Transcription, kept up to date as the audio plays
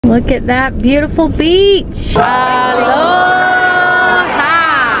Look at that beautiful beach. Aloha!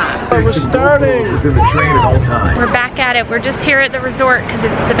 We're starting. We're back at it. We're just here at the resort because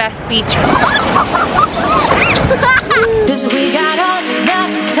it's the best beach. Cause we got all the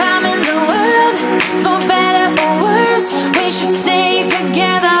time in the world, for better or worse, we should stay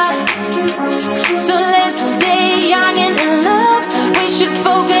together. So let's stay young and in love, we should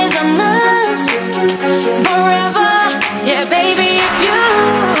focus on us forever. Yeah baby, if you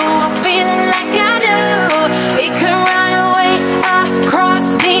are feeling like I do, we could run away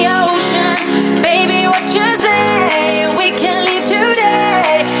across the ocean. Baby, what you say? We can leave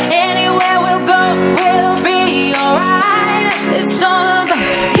today. Anywhere we'll go, we'll be alright. It's all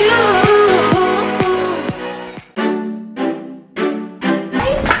about you. I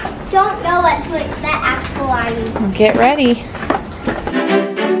don't know what to expect actually. Get ready.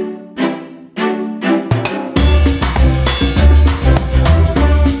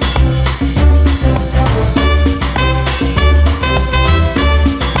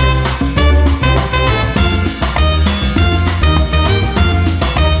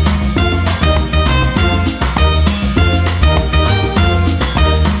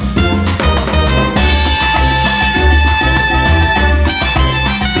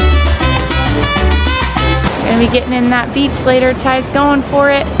 Be getting in that beach later. Ty's going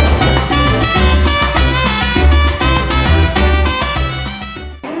for it.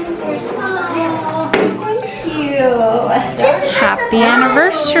 Happy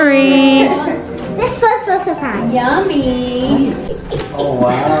anniversary. This was a surprise. Yummy. Oh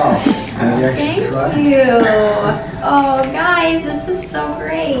wow. Thank you. Oh guys, this is so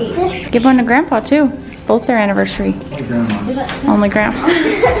great. Give one to Grandpa too. It's both their anniversary. Only Grandpa.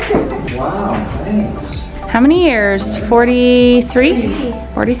 Wow, thanks. How many years? 43?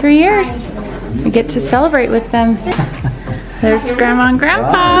 43 years. We get to celebrate with them. There's Grandma and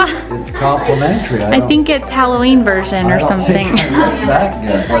Grandpa. Wow, it's complimentary. I think it's Halloween version or something.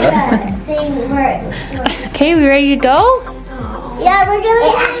 Okay, we ready to go? Yeah, we're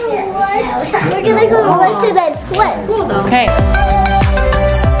gonna go lunch and then swim. Okay.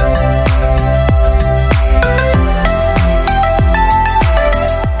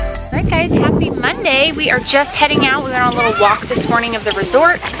 Monday. We are just heading out. We went on a little walk this morning of the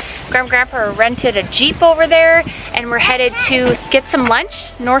resort. Grandma and Grandpa rented a Jeep over there and we're headed to get some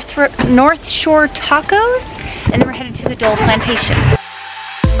lunch, North Shore Tacos, and then we're headed to the Dole Plantation.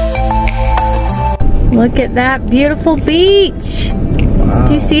 Look at that beautiful beach. Wow.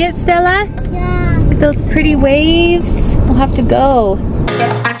 Do you see it, Stella? Yeah. Look at those pretty waves. We'll have to go.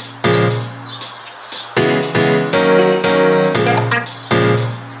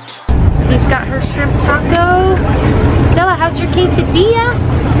 Got her shrimp taco. Stella, how's your quesadilla?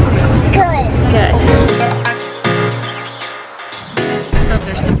 Good. Good. Oh,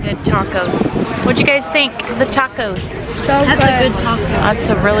 there's some good tacos. What'd you guys think of the tacos? That's a good taco. That's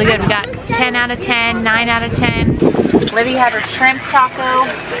a really good. We got 10 out of 10, 9 out of 10. Libby had her shrimp taco.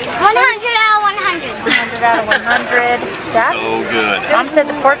 100 out of 100. 100 out of 100. Dad? So good. Mom said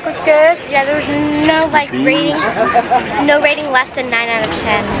the pork was good. Yeah, there was no rating. No rating less than 9 out of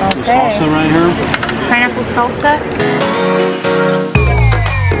 10. Okay. Salsa right here. Pineapple salsa.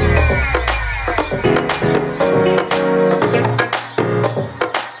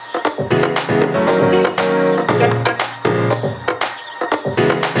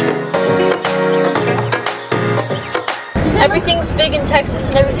 Everything's big in Texas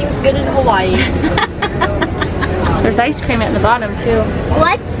and everything's good in Hawaii. There's ice cream at the bottom too.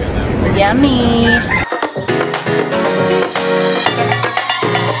 What? Yummy.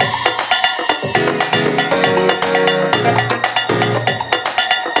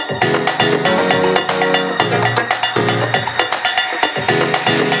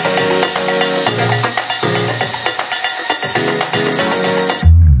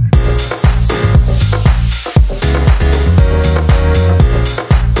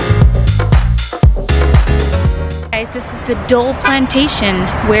 This is the Dole Plantation,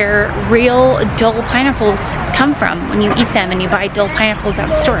 where real Dole pineapples come from when you eat them and you buy Dole pineapples at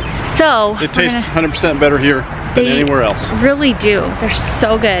the store. So It tastes 100% better here than anywhere else. Really do. They're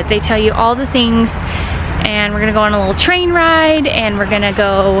so good. They tell you all the things, and we're gonna go on a little train ride, and we're gonna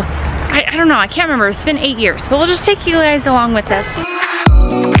go, I don't know, I can't remember. It's been 8 years, but we'll just take you guys along with us.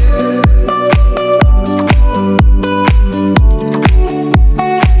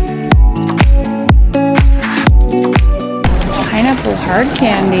 Pineapple hard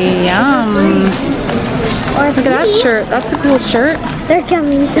candy, yum. Look at that shirt. That's a cool shirt. They're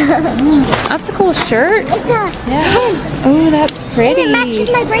gummies. That's a cool shirt. It's a Yeah. Oh, that's pretty. It matches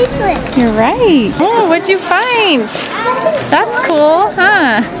my bracelet. You're right. Oh, what'd you find? That's cool,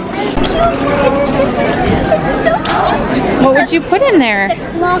 huh? What'd you put in there?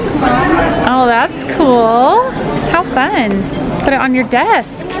 Clock, Mom. Oh, that's cool. How fun. Put it on your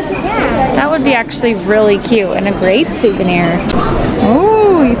desk. Yeah. That would be actually really cute and a great souvenir.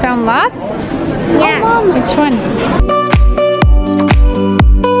 Oh, you found lots? Yeah. Which one?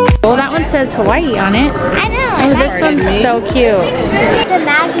 Well, that one says Hawaii on it. I know. Oh, this one's so cute. It's a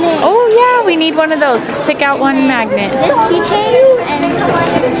magnet. Oh yeah, we need one of those. Let's pick out one magnet. This keychain and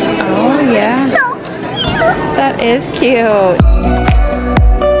Oh yeah. so cute. That is cute.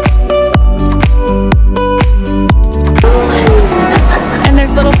 And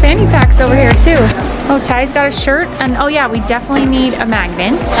there's little fanny packs over here too. Oh, Ty's got a shirt, and oh yeah, we definitely need a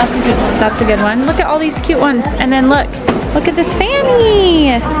magnet. That's a good one. That's a good one. Look at all these cute ones, and then look at this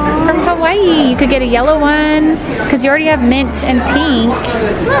fanny from Hawaii. You could get a yellow one because you already have mint and pink.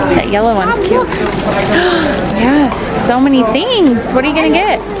 That yellow one's cute. Yes, so many things. What are you gonna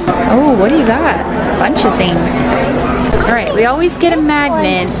get? Oh, what do you got? A bunch of things. All right, we always get a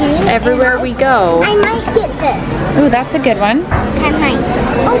magnet everywhere we go. I might get this. Ooh, that's a good one. I might.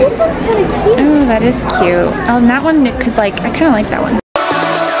 Oh, this one's kind of cute. Ooh, that is cute. Oh, and that one could I kind of like that one.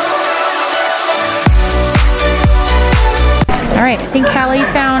 All right, I think Hallie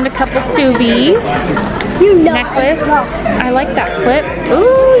found a couple suvies. You know. Necklace. I like that clip.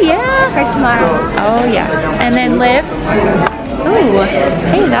 Ooh, yeah. For tomorrow. Oh, yeah. And then Liv. Ooh,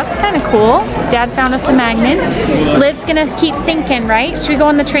 hey, that's kind of cool. Dad found us a magnet. Liv's gonna keep thinking, right? Should we go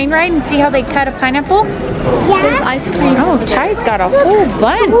on the train ride and see how they cut a pineapple? Yeah. Ice cream. Oh, Ty's got a whole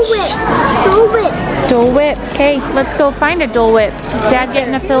bunch. Dole Whip. Dole Whip. Dole Whip. Okay, let's go find a Dole Whip. Is Dad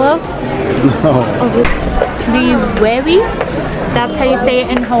getting a pillow? No. Do you webi? That's how you say it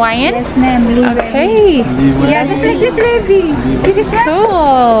in Hawaiian? Yes, ma'am. Okay. Yeah, just like this baby. See this one?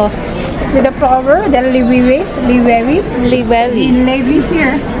 Cool. With the flower, the liwewe, Liwewi. levy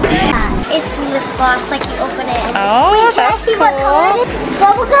here. It's lip gloss, like you open it. And Oh, that's see what color cool. it is?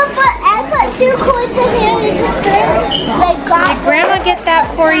 Bubblegum, but I put 2 coins in here and it's just good. Like God. Grandma get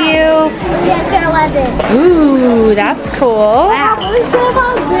that for you. Yeah, Grandma did. Ooh, that's cool. Where's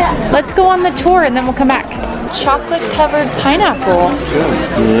Grandma's? Let's go on the tour and then we'll come back. Chocolate covered pineapple.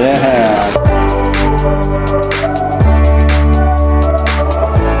 Yeah.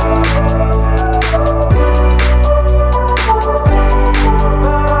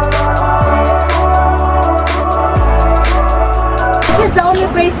 This is the only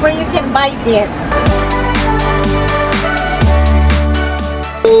place where you can buy this.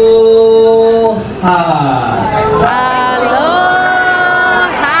 Aloha!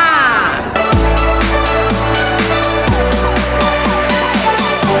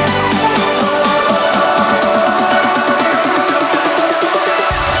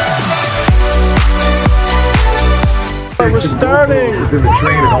 We're starting. We're in the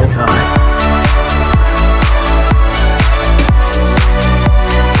train at all times.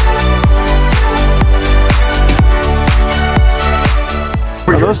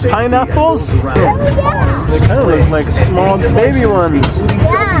 Are those pineapples? They kind of look like small baby ones.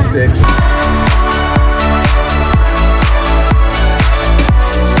 Yeah.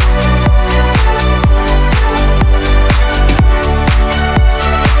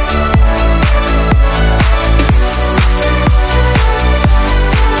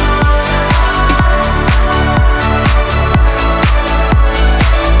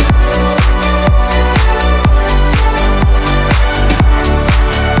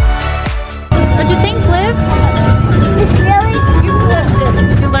 What'd you think, Liv? It's really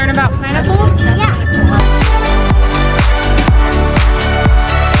Did you learn about pineapples? Yeah.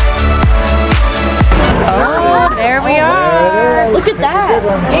 Oh, there we are. Look at that.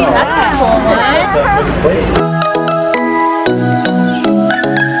 Hey, that's a cool one.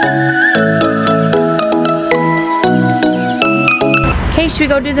 Okay, should we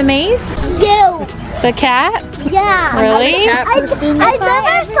go do the maze? Ew. The cat? Yeah. Really? I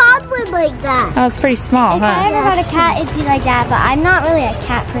never saw one like that. That was pretty small, If I huh? ever had a cat, it'd be like that, but I'm not really a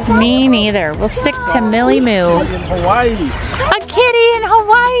cat person. Me neither. We'll stick to Millie Moo. In Hawaii. A kitty in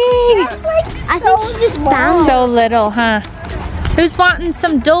Hawaii! I think she's just bound. So little, huh? Who's wanting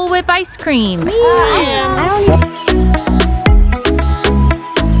some Dole Whip ice cream? I don't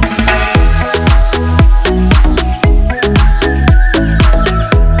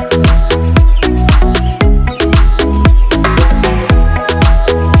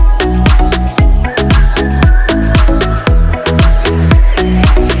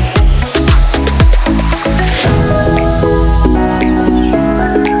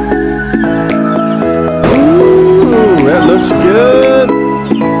Ooh, that looks good.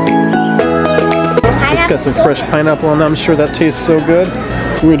 It's got some fresh pineapple on that. I'm sure that tastes so good.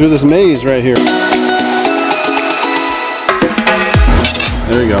 We're gonna do this maze right here.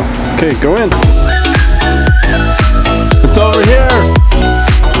 There you go. Okay, go in. It's over here.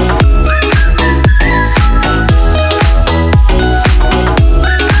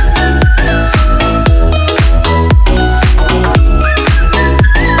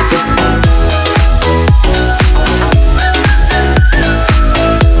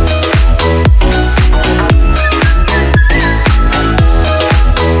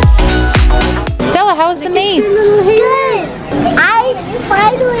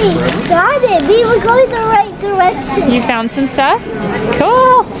 We were going the right direction. You found some stuff?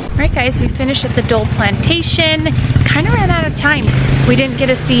 Cool. All right, guys, we finished at the Dole Plantation. Kind of ran out of time. We didn't get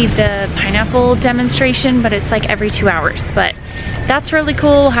to see the pineapple demonstration, but it's like every 2 hours. But that's really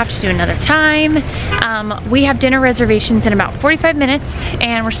cool. We'll have to do another time. We have dinner reservations in about 45 minutes,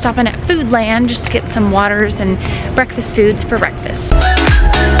 and we're stopping at Foodland just to get some waters and breakfast foods for breakfast.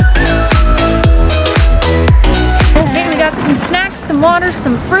 Okay, we got some snacks, some water,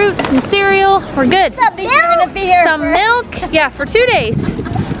 some fruit, some cereal. We're good. Some milk. Yeah, for 2 days.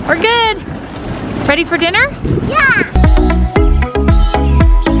 We're good. Ready for dinner? Yeah.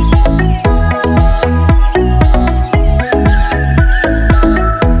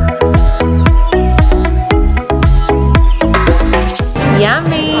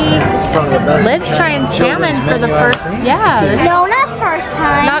 Yummy. Liv's trying salmon for the first, No, not first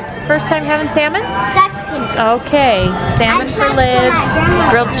time. Not first time having salmon? Second. Okay, salmon for Liv,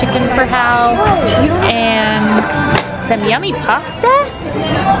 grilled chicken for Hal, and some yummy pasta?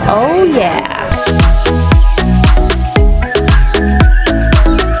 Oh yeah.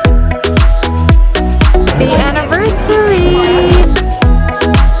 The anniversary.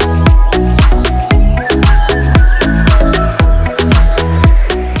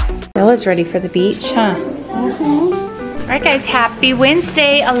 Bella's ready for the beach, huh? Alright guys, happy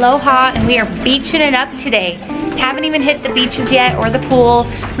Wednesday, aloha, and we are beaching it up today. Haven't even hit the beaches yet or the pool.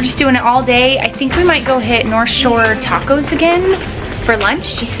 We're just doing it all day. I think we might go hit North Shore Tacos again for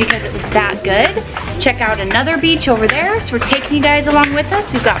lunch just because it was that good. Check out another beach over there. So we're taking you guys along with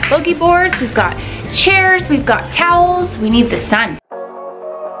us. We've got boogie boards, we've got chairs, we've got towels. We need the sun.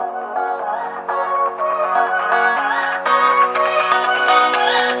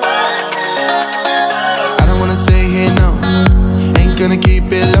 Gonna keep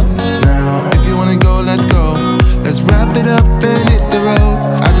it low now. If you wanna go, let's go. Let's wrap it up and hit the road.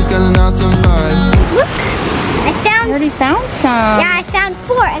 I just got an awesome vibe. Look, I found. You already found some. Yeah, I found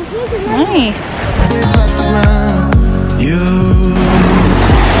 4, and here's another. Nice. You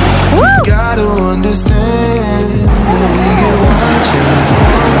gotta understand that we get one chance.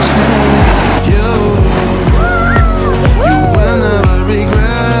 You will never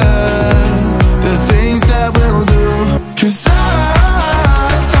regret the things that we'll do. 'Cause I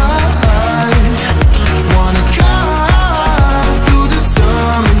wanna drive through the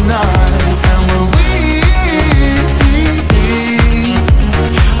summer night, and when we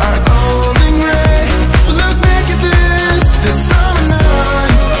are old and gray, we'll look back at this summer night.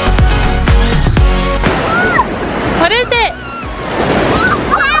 What is it?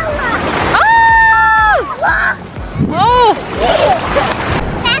 Oh!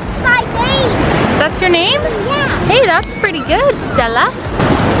 That's my name. That's your name? Yeah. Hey, that's pretty good, Stella.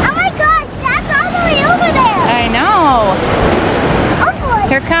 Oh my gosh, that's all the way over there. I know. Oh boy.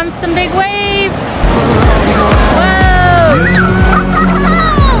 Here comes some big waves. Whoa!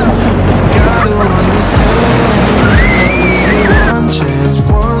 Gotta understand,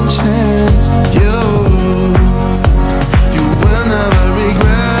 one chance. You will never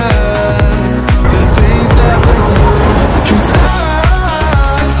regret the things that we'll do. 'Cause I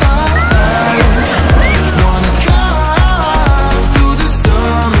wanna drive through the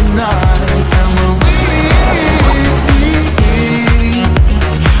summer night, and when we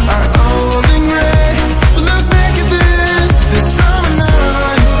are old and gray, we'll look back at this summer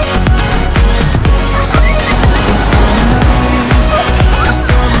night.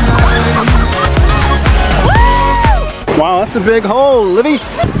 Wow, that's a big hole, Livy.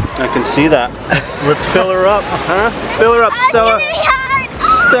 I can see that. Let's fill her up, huh? Fill her up, Stella.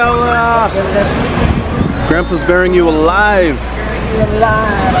 Stella! Grandpa's burying you alive.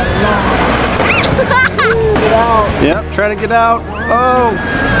 Yep, try to get out. Oh!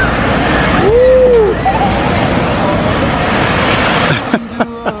 Woo.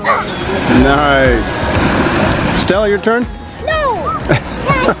 Nice. Stella, your turn? No.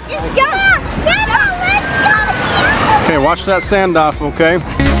 Dad, just jump. Grandpa, let's go. Okay, watch that sand off, okay?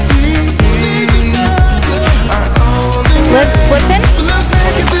 Liv's flipping.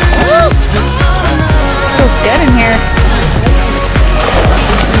 Feels good in here.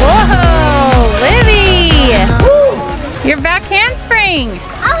 Whoa, Livy! Your back handspring.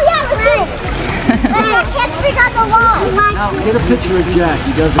 There's Jack.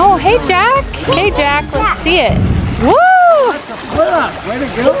 He does it. Oh, hey Jack. Hey Jack, let's see it. Woo! Way to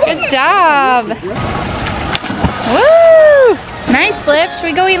go. Good job. Woo! Nice, Liv. Should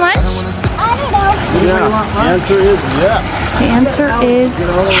we go eat lunch? I don't know. Yeah, the answer is yes. The answer is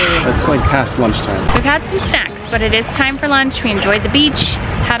It's like past lunchtime. we've had some snacks, but it is time for lunch. We enjoyed the beach,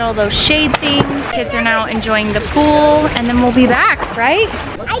 had all those shade things. Kids are now enjoying the pool, and then we'll be back, right?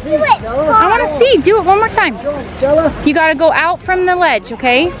 I do it. I want to see. Do it one more time. You got to go out from the ledge,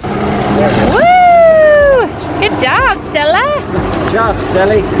 okay? Woo! Good job, Stella. Good job,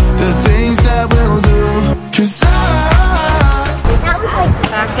 Stelly. The things that we'll do. 'Cause That was like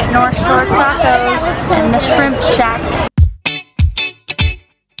Back at North Shore Tacos and the Shrimp Shack.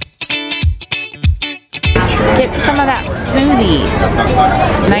 Get some of that smoothie.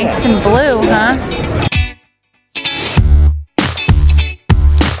 Nice and blue, huh?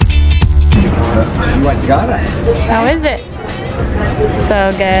 You got it. How is it?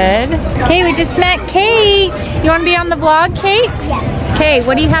 So good. Okay, we just met Kate. You want to be on the vlog, Kate? yes. Okay,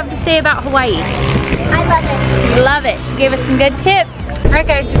 what do you have to say about Hawaii? I love it. Love it. She gave us some good tips. All right,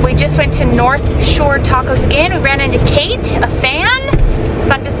 guys, we just went to North Shore Tacos again. We ran into Kate, a fan. It's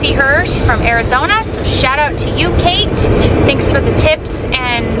fun to see her. She's from Arizona, so shout out to you, Kate. Thanks for the tips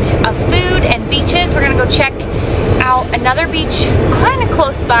and of food and beaches. We're gonna go check out another beach kind of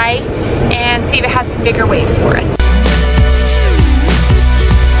close by and see if it has some bigger waves for us.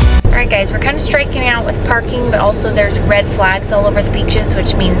 Alright guys, we're kind of striking out with parking, but also there's red flags all over the beaches,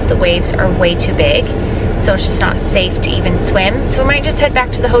 which means the waves are way too big. So it's just not safe to even swim. So we might just head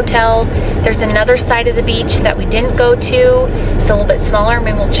back to the hotel. There's another side of the beach that we didn't go to. It's a little bit smaller.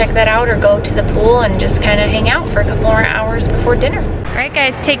 Maybe we'll check that out or go to the pool and just kind of hang out for a couple more hours before dinner. Alright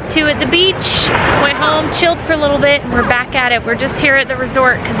guys, take two at the beach. Went home, chilled for a little bit, and we're back at it. We're just here at the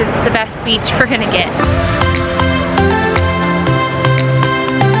resort because it's the best beach we're gonna get.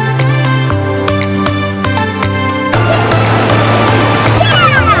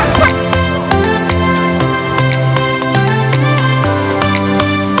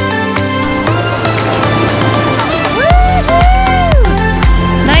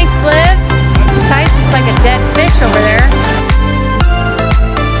 Over there.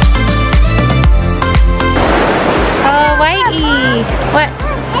 Hawaii. What?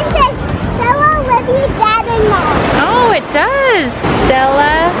 It says Stella, Libby, Dad, and Mom. Oh, it does.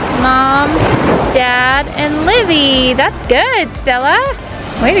 Stella, Mom, Dad, and Livy. That's good, Stella.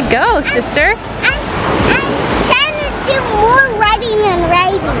 Way to go, sister. I'm trying to do more writing and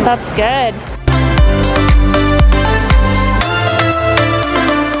writing. That's good.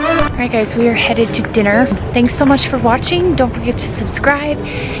 Alright guys, we are headed to dinner. Thanks so much for watching. Don't forget to subscribe.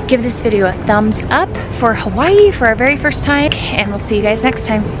 Give this video a thumbs up for Hawaii for our very first time. And we'll see you guys next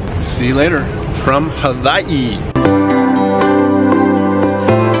time. See you later from Hawaii.